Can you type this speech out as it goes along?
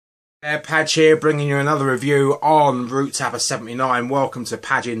Padge here, bringing you another review on Root Tapper 79. Welcome to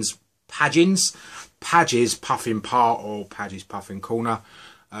Padges Puffing Part, or Padges Puffing Corner.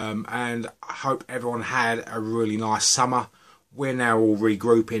 And I hope everyone had a really nice summer. We're now all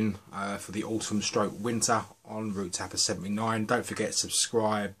regrouping for the autumn stroke winter on Root Tapper 79. Don't forget to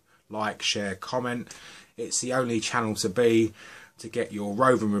subscribe, like, share, comment. It's the only channel to be to get your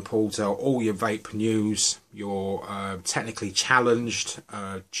roving reporter, all your vape news, your technically challenged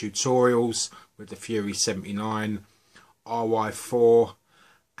tutorials with the Fury 79, RY4,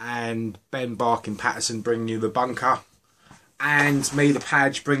 and Ben Barkin Patterson bringing you the bunker, and me, the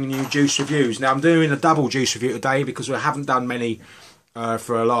Padge, bringing you juice reviews. Now I'm doing a double juice review today because we haven't done many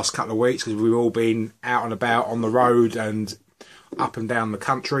for the last couple of weeks because we've all been out and about on the road and up and down the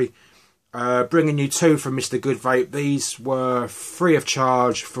country. Bringing you two from Mr. Good Vape. These were free of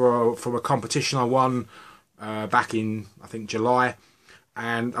charge from a competition I won back in, I think, July.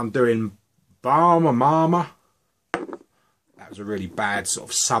 And I'm doing Barma Mama. That was a really bad sort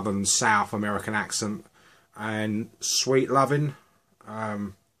of southern South American accent. And Sweet Lovin'.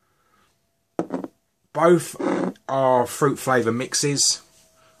 Both are fruit flavour mixes.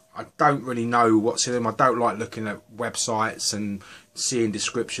 I don't really know what's in them. I don't like looking at websites and seeing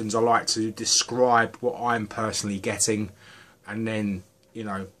descriptions. I like to describe what I'm personally getting, and then, you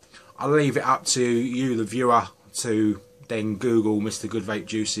know, I'll leave it up to you, the viewer, to then Google Mr. Good Vape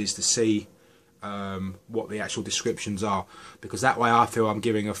Juices to see what the actual descriptions are, because that way I feel I'm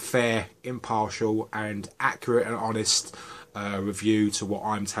giving a fair, impartial and accurate and honest review to what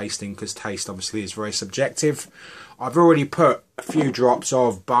I'm tasting, because taste obviously is very subjective. I've already put a few drops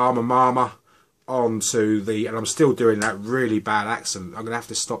of Barma Mama onto the, and I'm still doing that really bad accent, I'm going to have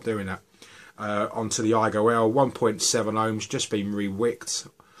to stop doing that, onto the iGo L, 1.7 ohms, just been re-wicked,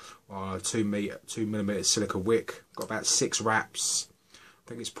 2mm silica wick, got about 6 wraps, I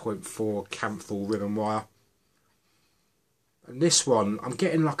think it's 0.4 Camphor ribbon wire. And this one, I'm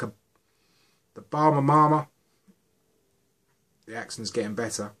getting like the Barma Mama, the accent's getting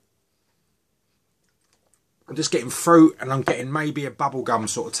better. I'm just getting fruit, and I'm getting maybe a bubblegum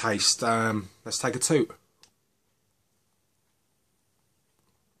sort of taste. Let's take a toot.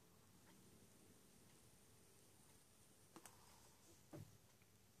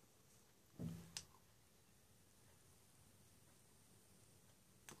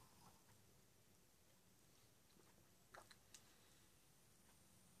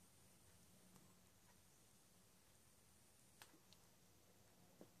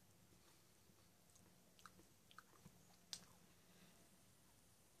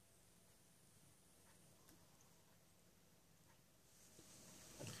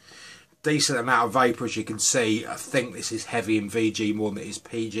 Decent amount of vapour, as you can see. I think this is heavy in VG more than it is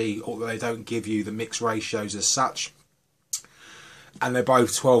PG, although they don't give you the mix ratios as such. And they're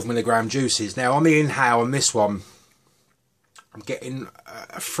both 12mg juices. Now on the inhale on this one, I'm getting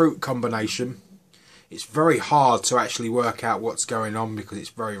a fruit combination. It's very hard to actually work out what's going on because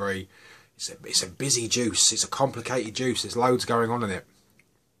it's it's a busy juice. It's a complicated juice. There's loads going on in it.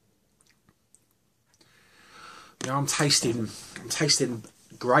 Now I'm tasting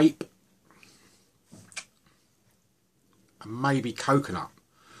grape. And maybe coconut.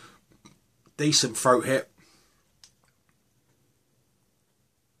 Decent throat hit.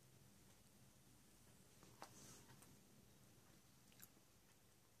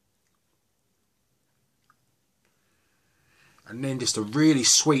 And then just a really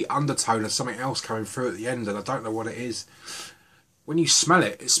sweet undertone of something else coming through at the end, and I don't know what it is. When you smell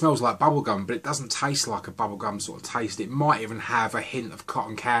it, it smells like bubblegum, but it doesn't taste like a bubblegum sort of taste. It might even have a hint of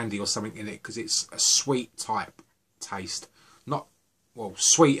cotton candy or something in it, because it's a sweet type taste. Not, well,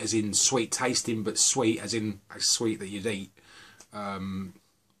 sweet as in sweet tasting, but sweet as in a sweet that you'd eat.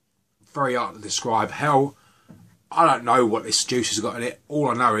 Very hard to describe. Hell, I don't know what this juice has got in it. All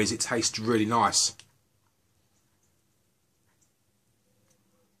I know is it tastes really nice.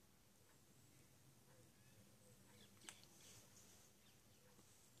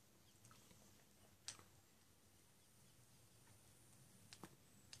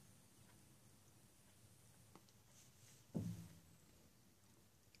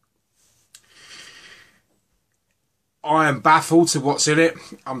 I am baffled to what's in it.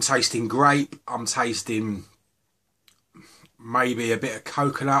 I'm tasting grape. I'm tasting maybe a bit of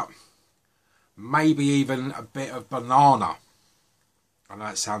coconut. Maybe even a bit of banana. I know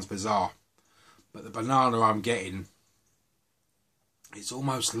it sounds bizarre, but the banana I'm getting, it's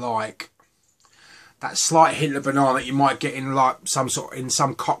almost like that slight hint of banana that you might get in like in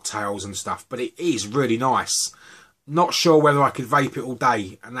some cocktails and stuff. But it is really nice. Not sure whether I could vape it all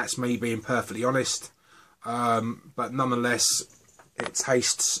day, and that's me being perfectly honest. But nonetheless, it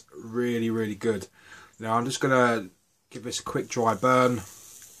tastes really, really good. Now I'm just going to give this a quick dry burn,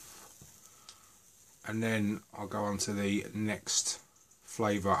 and then I'll go on to the next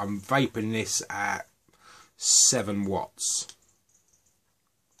flavour. I'm vaping this at 7 watts.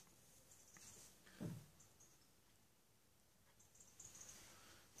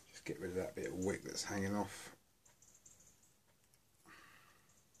 Just get rid of that bit of wick that's hanging off.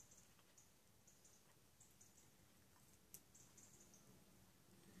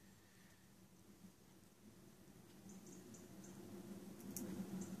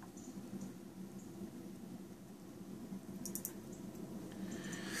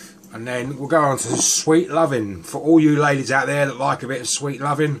 And then we'll go on to sweet loving. For all you ladies out there that like a bit of sweet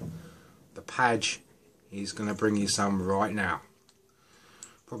loving, the Padge is going to bring you some right now.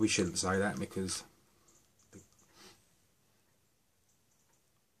 Probably shouldn't say that because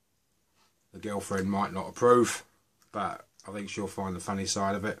the girlfriend might not approve, but I think she'll find the funny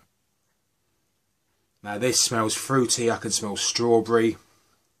side of it. Now this smells fruity. I can smell strawberry.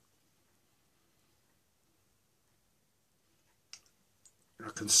 I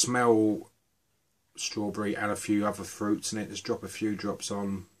can smell strawberry and a few other fruits in it. Just drop a few drops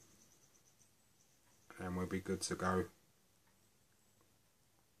on and we'll be good to go.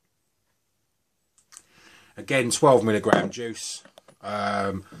 Again, 12 milligram juice,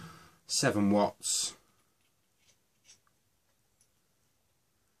 7 watts.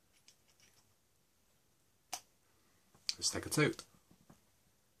 Let's take a toot.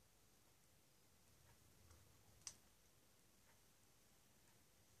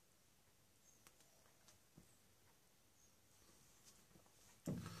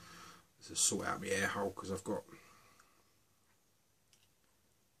 Just sort out my air hole because I've got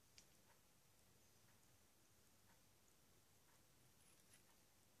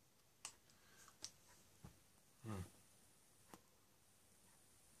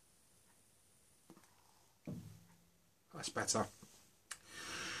that's better.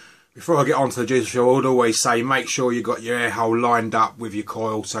 Before I get on to the juice, I would always say make sure you got your air hole lined up with your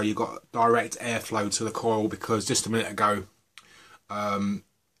coil so you got direct airflow to the coil, because just a minute ago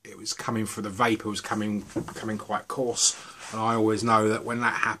it was coming through, the vapour was coming quite coarse, and I always know that when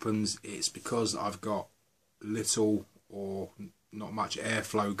that happens it's because I've got little or not much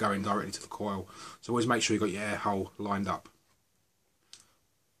airflow going directly to the coil. So always make sure you got your air hole lined up.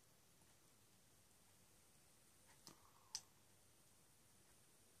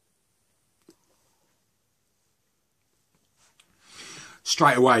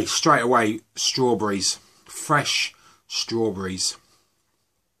 Straight away, strawberries, fresh strawberries.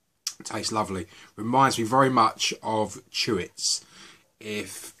 Tastes lovely. Reminds me very much of Chewits.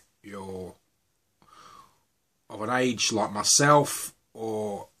 If you're of an age like myself,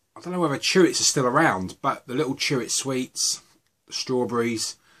 or I don't know whether Chewits are still around, but the little Chewit sweets, the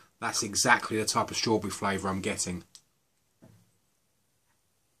strawberries, that's exactly the type of strawberry flavour I'm getting.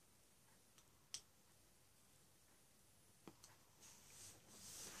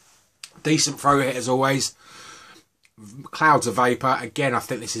 Decent throw hit as always. Clouds of vapour. Again, I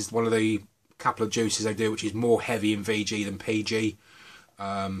think this is one of the couple of juices they do which is more heavy in VG than PG.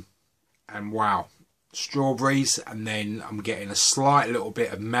 And wow, strawberries, and then I'm getting a slight little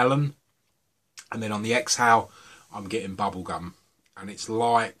bit of melon, and then on the exhale I'm getting bubblegum, and it's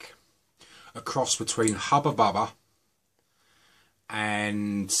like a cross between Hubba Bubba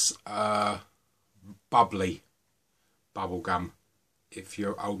and bubbly bubblegum. If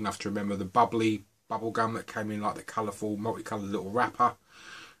you're old enough to remember the bubbly bubblegum that came in like the colourful, multicoloured little wrapper,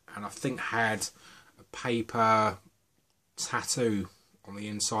 and I think had a paper tattoo on the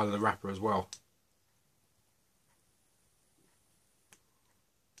inside of the wrapper as well.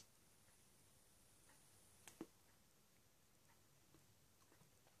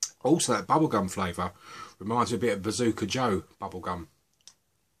 Also, that bubblegum flavour reminds me a bit of Bazooka Joe bubblegum.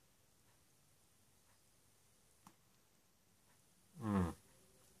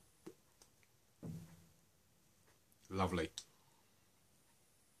 Lovely.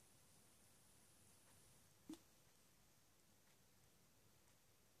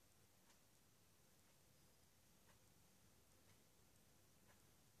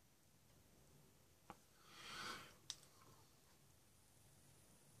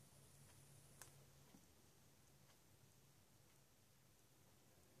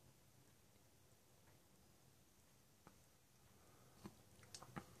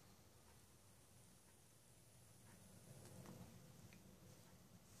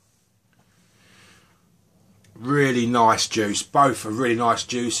 Really nice juice. Both are really nice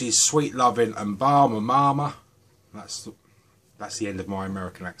juices. Sweet Loving and Balma Mama. That's the end of my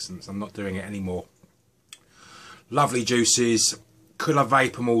American accents. I'm not doing it anymore. Lovely juices. Could I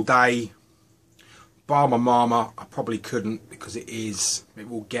vape them all day? Bar my mama, I probably couldn't, because it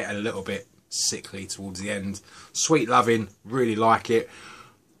will get a little bit sickly towards the end. Sweet loving, really like it.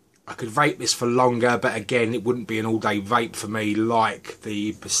 I could vape this for longer, but again, it wouldn't be an all-day vape for me like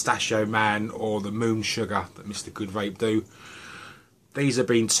the Pistachio Man or the Moon Sugar that Mr. Good Vape do. These have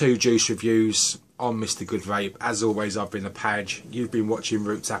been 2 juice reviews on Mr. Good Vape. As always, I've been a Padge. You've been watching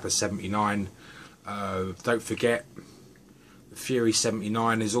Root Tapper 79. Don't forget, the Fury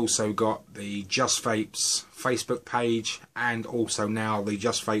 79 has also got the Just Vapes Facebook page, and also now the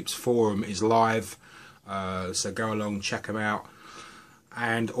Just Vapes forum is live. So go along, check them out.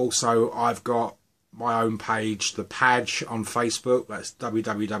 And also I've got my own page, the Padge, on Facebook. That's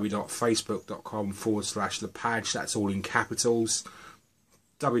www.facebook.com/the Padge. That's all in capitals.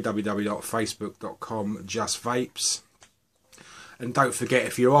 www.facebook.com Just Vapes. And don't forget,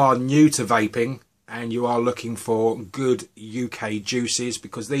 if you are new to vaping and you are looking for good UK juices,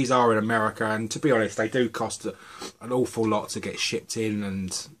 because these are in America, and to be honest, they do cost an awful lot to get shipped in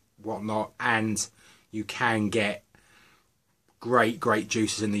and whatnot, and you can get great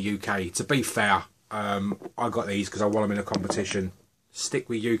juices in the UK. To be fair, I got these because I want them in a competition. Stick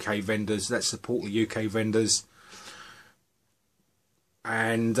with UK vendors. Let's support the UK vendors.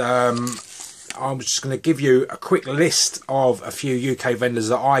 And I'm just going to give you a quick list of a few UK vendors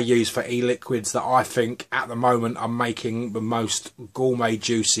that I use for e-liquids that I think at the moment are making the most gourmet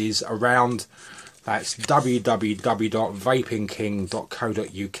juices around. That's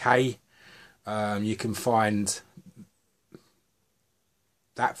www.vapingking.co.uk. You can find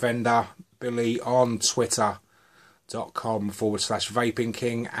that vendor, Billy, on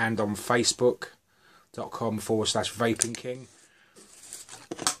twitter.com/vapingking and on facebook.com/vapingking.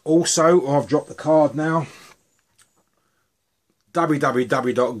 Also, I've dropped the card now,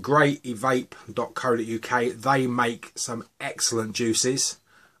 www.greatevape.co.uk. They make some excellent juices.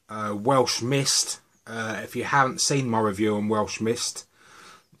 Welsh Mist, if you haven't seen my review on Welsh Mist,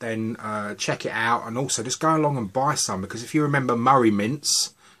 then check it out, and also just go along and buy some, because if you remember Murray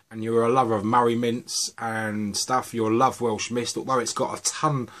Mints and you're a lover of Murray Mints and stuff, you'll love Welsh Mist, although it's got a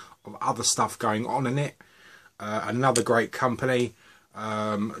ton of other stuff going on in it. Another great company,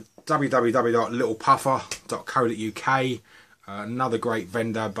 www.littlepuffer.co.uk, another great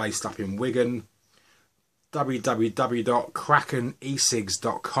vendor based up in Wigan.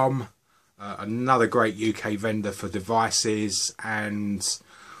 www.krakenecigs.com, another great UK vendor for devices, and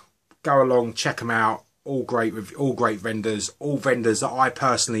go along, check them out. All great vendors, all vendors that I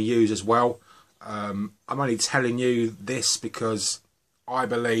personally use as well. I'm only telling you this because I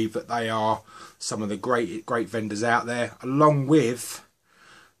believe that they are some of the great vendors out there, along with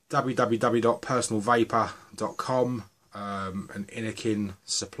www.personalvapor.com, an Innikin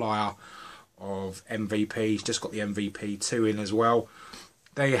supplier of MVPs. Just got the MVP 2 in as well.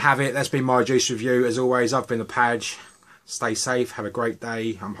 There you have it. That's been my juice review. As always, I've been the Padge. Stay safe, have a great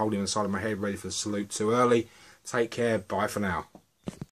day. I'm holding the side of my head ready for the salute too early. Take care, bye for now.